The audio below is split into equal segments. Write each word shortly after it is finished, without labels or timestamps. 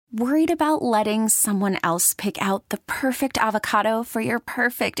Worried about letting someone else pick out the perfect avocado for your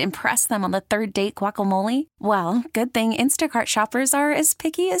perfect impress them on the third date guacamole? Well, good thing Instacart shoppers are as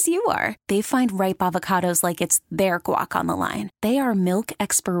picky as you are. They find ripe avocados like it's their guac on the line. They are milk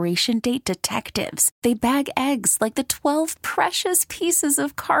expiration date detectives. They bag eggs like the 12 precious pieces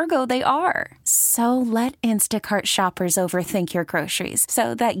of cargo they are. So let Instacart shoppers overthink your groceries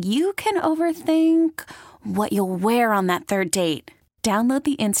so that you can overthink what you'll wear on that third date. Download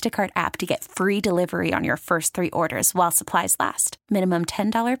the Instacart app to get free delivery on your first 3 orders while supplies last. Minimum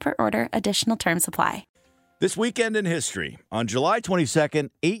 $10 per order. Additional terms apply. This weekend in history, on July 22nd,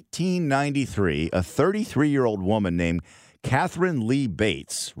 1893, a 33-year-old woman named Katherine Lee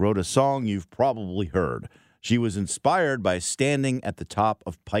Bates wrote a song you've probably heard. She was inspired by standing at the top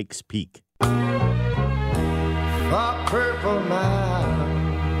of Pikes Peak. The purple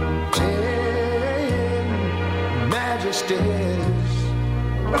mountain majestic.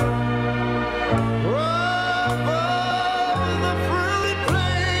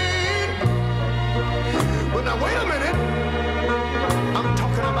 Wait a minute, I'm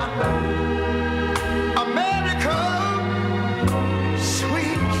talking about America,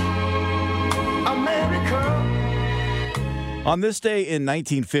 sweet America. On this day in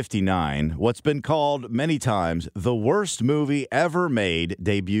 1959, what's been called many times the worst movie ever made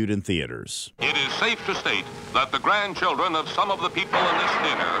debuted in theaters. It is safe to state that the grandchildren of some of the people in this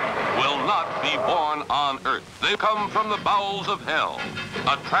dinner will not be born on Earth. They come from the bowels of hell,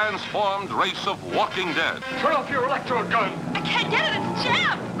 a transformed race of walking dead. Turn off your electro gun. I can't get it. It's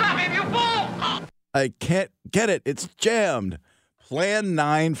jammed. Grab him, you fool! I can't get it. It's jammed. Plan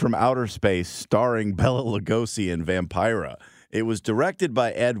 9 from Outer Space, starring Bela Lugosi and Vampira. It was directed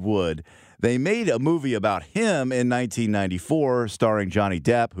by Ed Wood. They made a movie about him in 1994, starring Johnny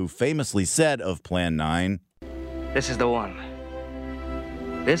Depp, who famously said of Plan 9, "This is the one.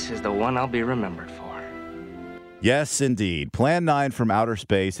 This is the one I'll be remembered for." Yes, indeed. Plan 9 from Outer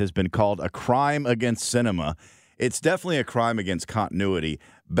Space has been called a crime against cinema. It's definitely a crime against continuity.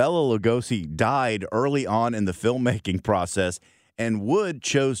 Bela Lugosi died early on in the filmmaking process, and Wood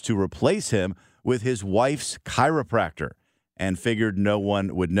chose to replace him with his wife's chiropractor and figured no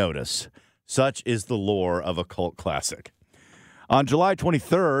one would notice. Such is the lore of a cult classic. On July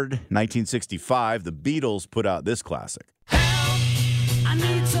 23rd, 1965, the Beatles put out this classic. Help, I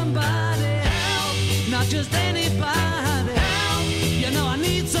need somebody, help, not just anybody, help, you know I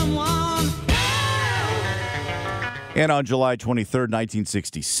need someone, help. And on July 23rd,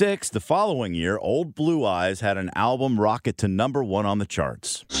 1966, the following year, Old Blue Eyes had an album rocket to #1 on the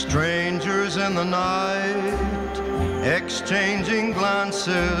charts. Strangers in the night, exchanging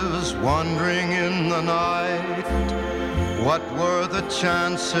glances, wandering in the night. What were the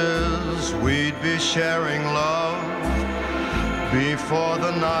chances we'd be sharing love before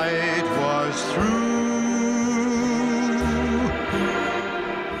the night was through?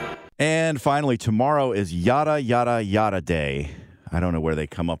 And finally, tomorrow is Yada Yada Yada Day. I don't know where they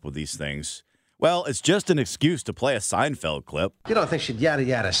come up with these things. Well, it's just an excuse to play a Seinfeld clip. You don't think she'd yada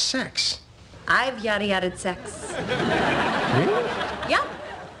yada sex? I've yada-yada sex. Really? Yeah.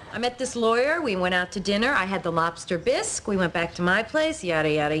 I met this lawyer. We went out to dinner. I had the lobster bisque. We went back to my place. Yada,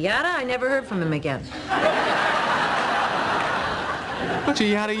 yada, yada. I never heard from him again. But you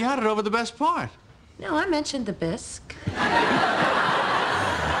yada yada over the best part. No, I mentioned the bisque.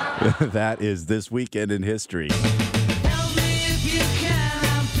 That is This Weekend in History. Help me if you can,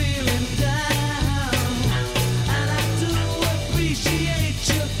 I'm feeling down, and I do appreciate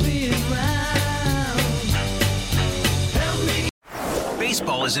you being round. Help me.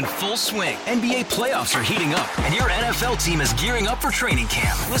 Baseball is in full swing. NBA playoffs are heating up, and your NFL team is gearing up for training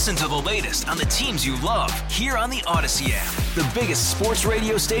camp. Listen to the latest on the teams you love here on the Odyssey app. The biggest sports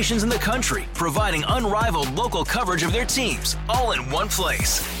radio stations in the country, providing unrivaled local coverage of their teams, all in one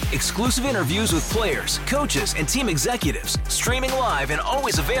place. Exclusive interviews with players, coaches, and team executives, streaming live and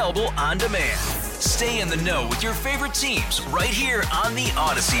always available on demand. Stay in the know with your favorite teams right here on the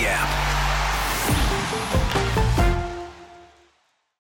Odyssey app.